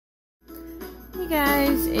Hey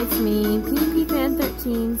guys, it's me,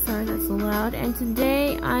 PvPFan13, sorry that's so loud, and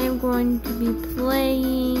today I am going to be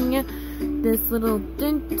playing this little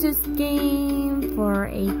dentist game for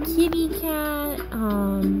a kitty cat.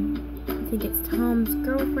 I think it's Tom's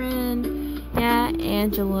girlfriend. Yeah,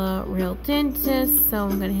 Angela, real dentist, so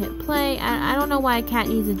I'm gonna hit play. I don't know why a cat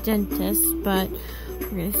needs a dentist, but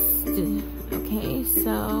we're gonna okay,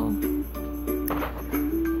 so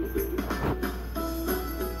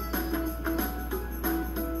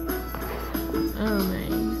oh my,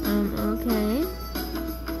 okay.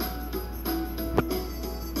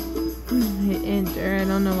 Hit enter. I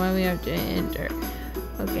don't know why we have to enter.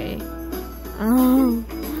 Okay. Oh,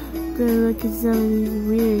 good look at some of these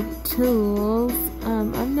weird tools.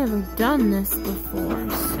 I've never done this before,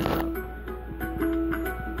 so.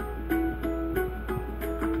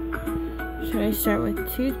 Should I start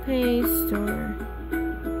with toothpaste or?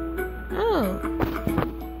 Oh.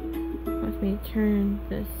 Let me turn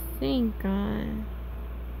the sink on.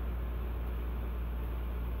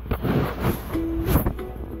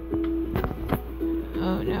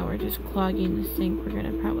 Oh, now we're just clogging the sink. We're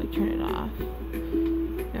gonna probably turn it off.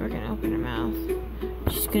 Now we're gonna open her mouth.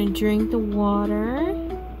 She's gonna drink the water.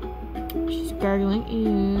 She's gargling.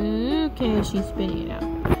 Ew. Okay, she's spitting it out.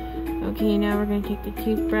 Okay, now we're gonna take the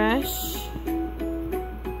toothbrush.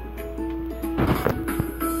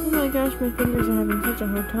 Oh my gosh, my fingers are having such a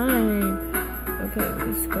hard time. Okay,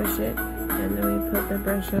 we squish it, and then we put the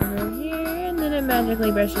brush over here, and then it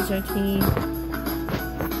magically brushes our teeth.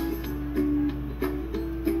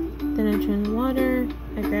 Then I turn the water,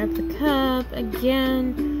 I grab the cup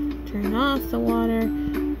again, turn off the water,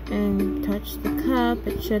 and touch the cup.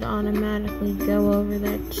 It should automatically go over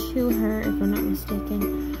there to her, if I'm not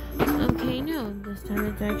mistaken. Okay, no, this time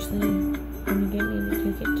it's actually going to get me to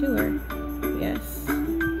take it to her. Yes.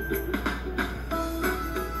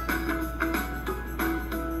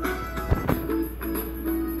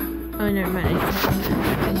 Oh, never mind.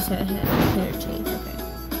 I just had to hit her teeth. Okay.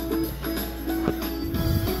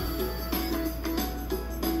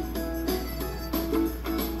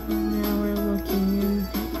 Now we're looking in.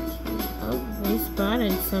 Oh, we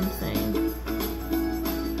spotted something.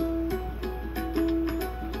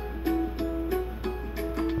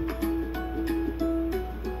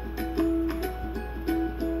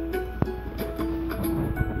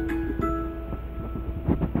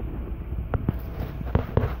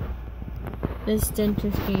 This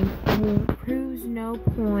dentist game proves no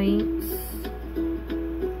points.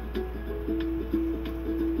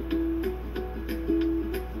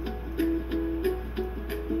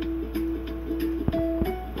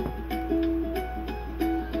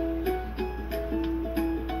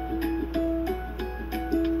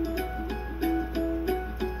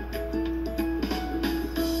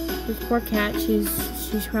 This poor cat, she's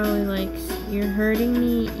probably like, you're hurting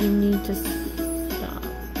me, you need to stop.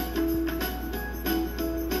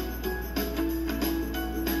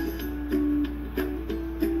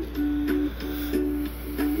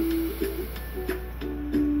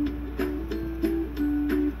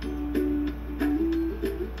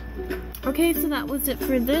 Okay, so that was it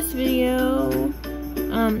for this video.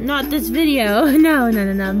 Not this video. No.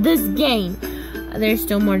 This game. There's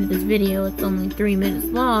still more to this video. It's only 3 minutes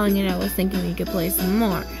long, and I was thinking we could play some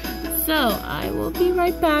more. So, I will be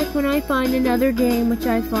right back when I find another game which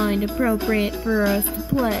I find appropriate for us to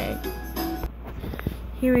play.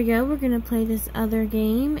 Here we go. We're going to play this other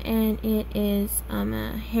game, and it is a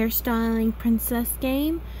hairstyling princess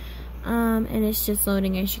game. And it's just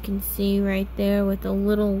loading, as you can see right there with the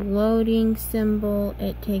little loading symbol.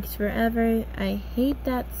 It takes forever. I hate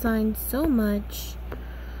that sign so much.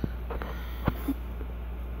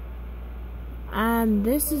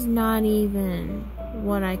 This is not even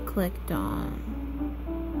what I clicked on.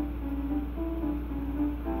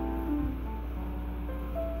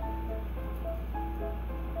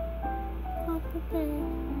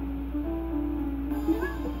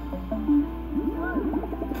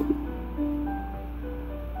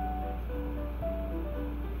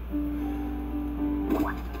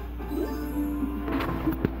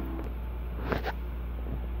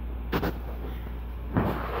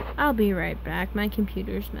 I'll be right back. My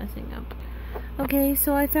computer's messing up. Okay,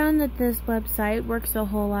 so I found that this website works a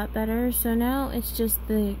whole lot better. So now it's just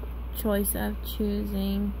the choice of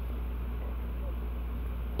choosing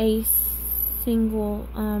a single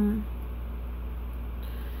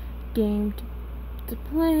game to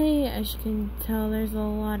play. As you can tell, there's a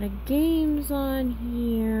lot of games on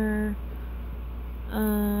here.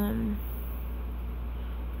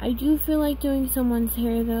 I do feel like doing someone's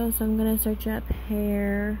hair though, so I'm gonna search up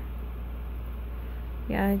hair.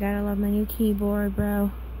 Yeah, I gotta love my new keyboard,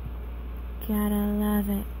 bro. Gotta love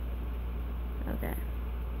it. Okay.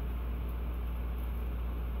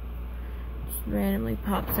 Just randomly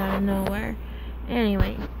pops out of nowhere.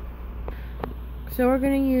 Anyway. So we're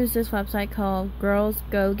going to use this website called Girls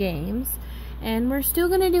Go Games. And we're still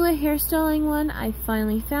going to do a hairstyling one. I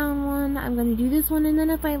finally found one. I'm going to do this one, and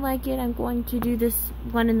then if I like it, I'm going to do this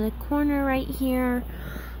one in the corner right here.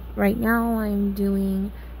 Right now I'm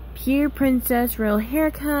doing Pure Princess Real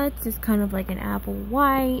Haircuts. It's kind of like an apple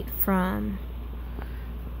white from...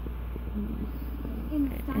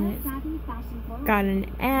 And it's got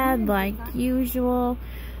an ad like usual.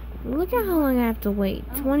 Look at how long I have to wait.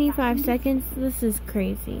 25 seconds? This is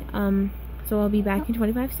crazy. So I'll be back in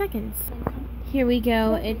 25 seconds. Here we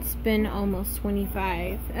go. It's been almost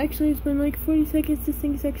 25. Actually, it's been like 40 seconds. This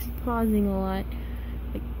thing's actually pausing a lot.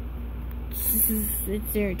 Like,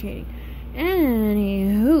 it's irritating.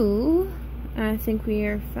 Anywho, I think we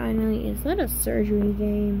are finally... Is that a surgery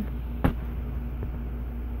game?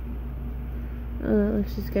 Oh, that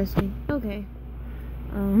looks disgusting. Okay.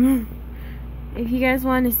 If you guys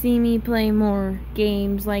want to see me play more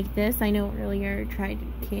games like this, I know earlier I tried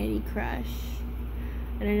Candy Crush.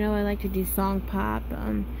 And I know I like to do Song Pop.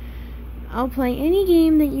 I'll play any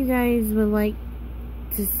game that you guys would like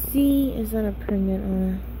to see. Is that a pregnant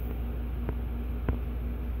Anna?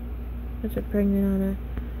 That's a pregnant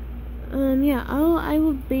Anna. Yeah, I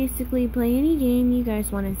will basically play any game you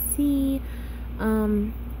guys want to see.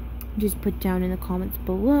 Just put down in the comments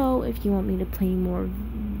below if you want me to play more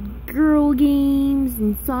girl games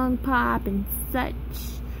and Song Pop and such.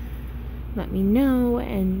 Let me know.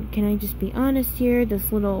 And can I just be honest here,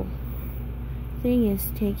 this little thing is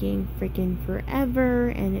taking freaking forever,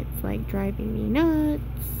 and it's like driving me nuts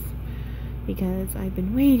because I've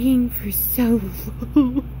been waiting for so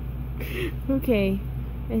long. Okay,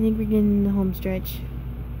 I think we're getting the home stretch.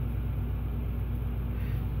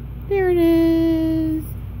 There it is.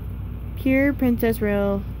 Pure Princess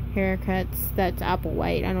Real Haircuts. That's apple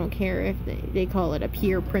white. I don't care if they call it a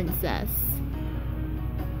Pure Princess.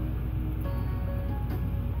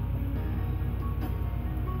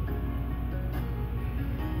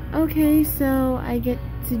 Okay, so I get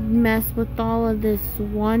to mess with all of this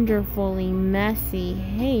wonderfully messy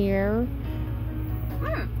hair.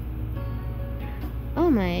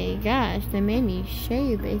 Oh my gosh, they made me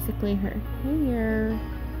shave basically her hair.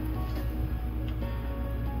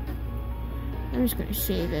 I'm just gonna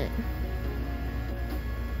shave it.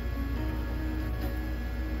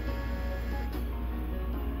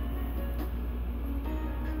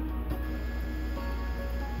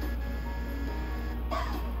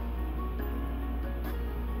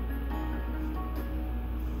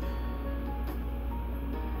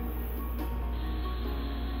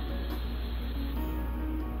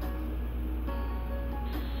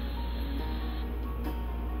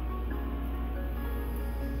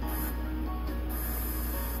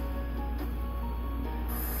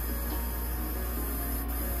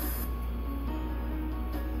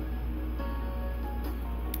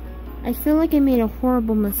 I feel like I made a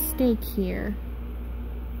horrible mistake here.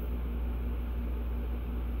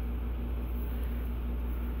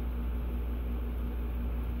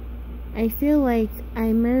 I feel like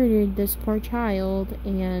I murdered this poor child,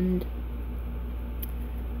 and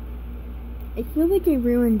I feel like I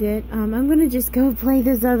ruined it. I'm gonna just go play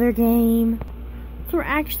this other game. So we're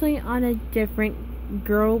actually on a different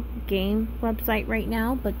girl game website right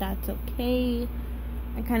now, but that's okay.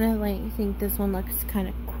 I kind of like think this one looks kind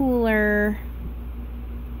of cooler,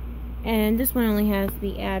 and this one only has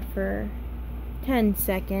the ad for 10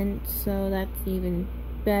 seconds, so that's even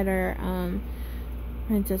better.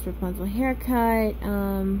 Princess Rapunzel haircut.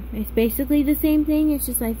 It's basically the same thing. It's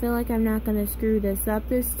just I feel like I'm not gonna screw this up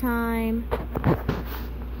this time.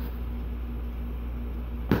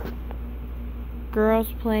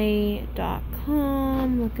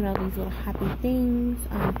 Girlsplay.com. Look at all these little happy things.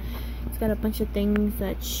 It's got a bunch of things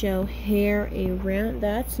that show hair around.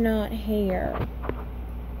 That's not hair.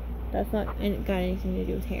 That's not got anything to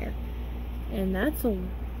do with hair. And that's a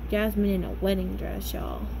Jasmine in a wedding dress,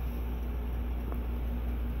 y'all.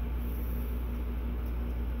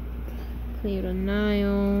 Cleo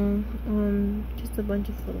Nile. Just a bunch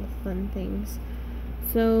of little fun things.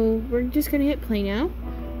 So we're just gonna hit play now.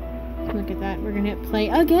 Look at that. We're gonna hit play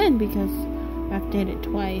again because I have to hit it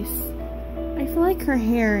twice. I feel like her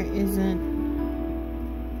hair isn't...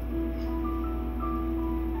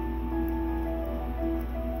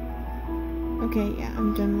 Okay, yeah,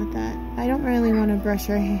 I'm done with that. I don't really want to brush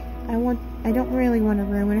her hair. I don't really want to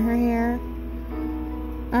ruin her hair.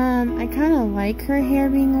 I kind of like her hair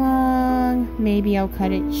being long. Maybe I'll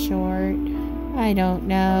cut it short. I don't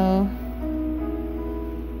know.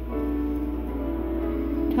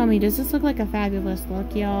 Tell me, does this look like a fabulous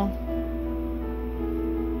look, y'all?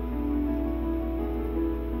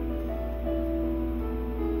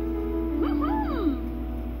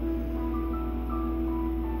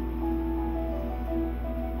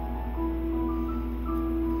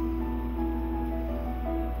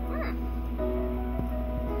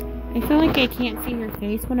 I feel like I can't see your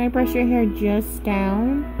face when I brush your hair just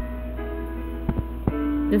down.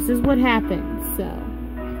 This is what happens, so.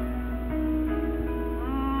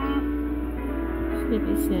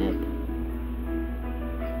 Snippy snip.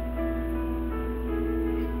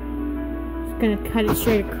 Just gonna cut it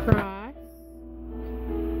straight across.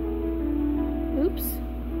 Oops.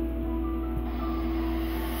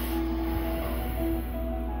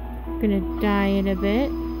 Gonna dye it a bit.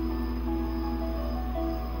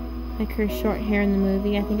 Like her short hair in the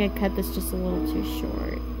movie. I think I cut this just a little too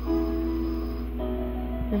short.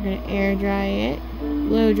 We're gonna air dry it,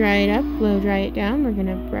 blow dry it up, blow dry it down. We're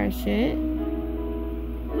gonna brush it.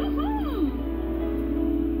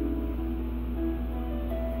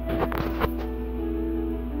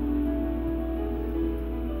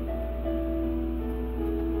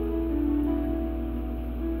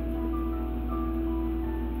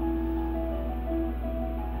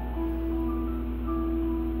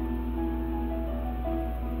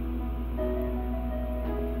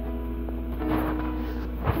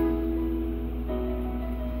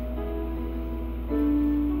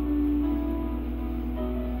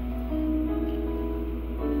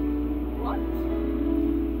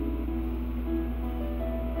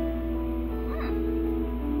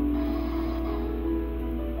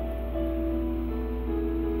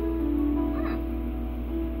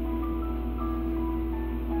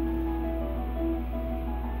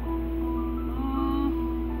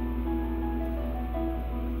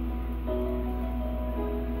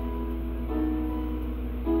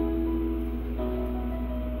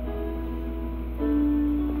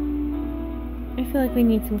 I feel like we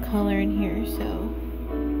need some color in here, so.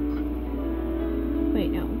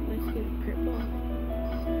 Wait, no, let's do purple.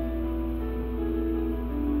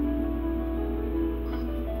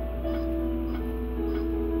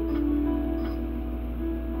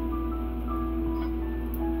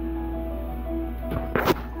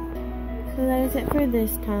 So that is it for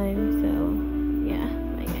this time, so yeah.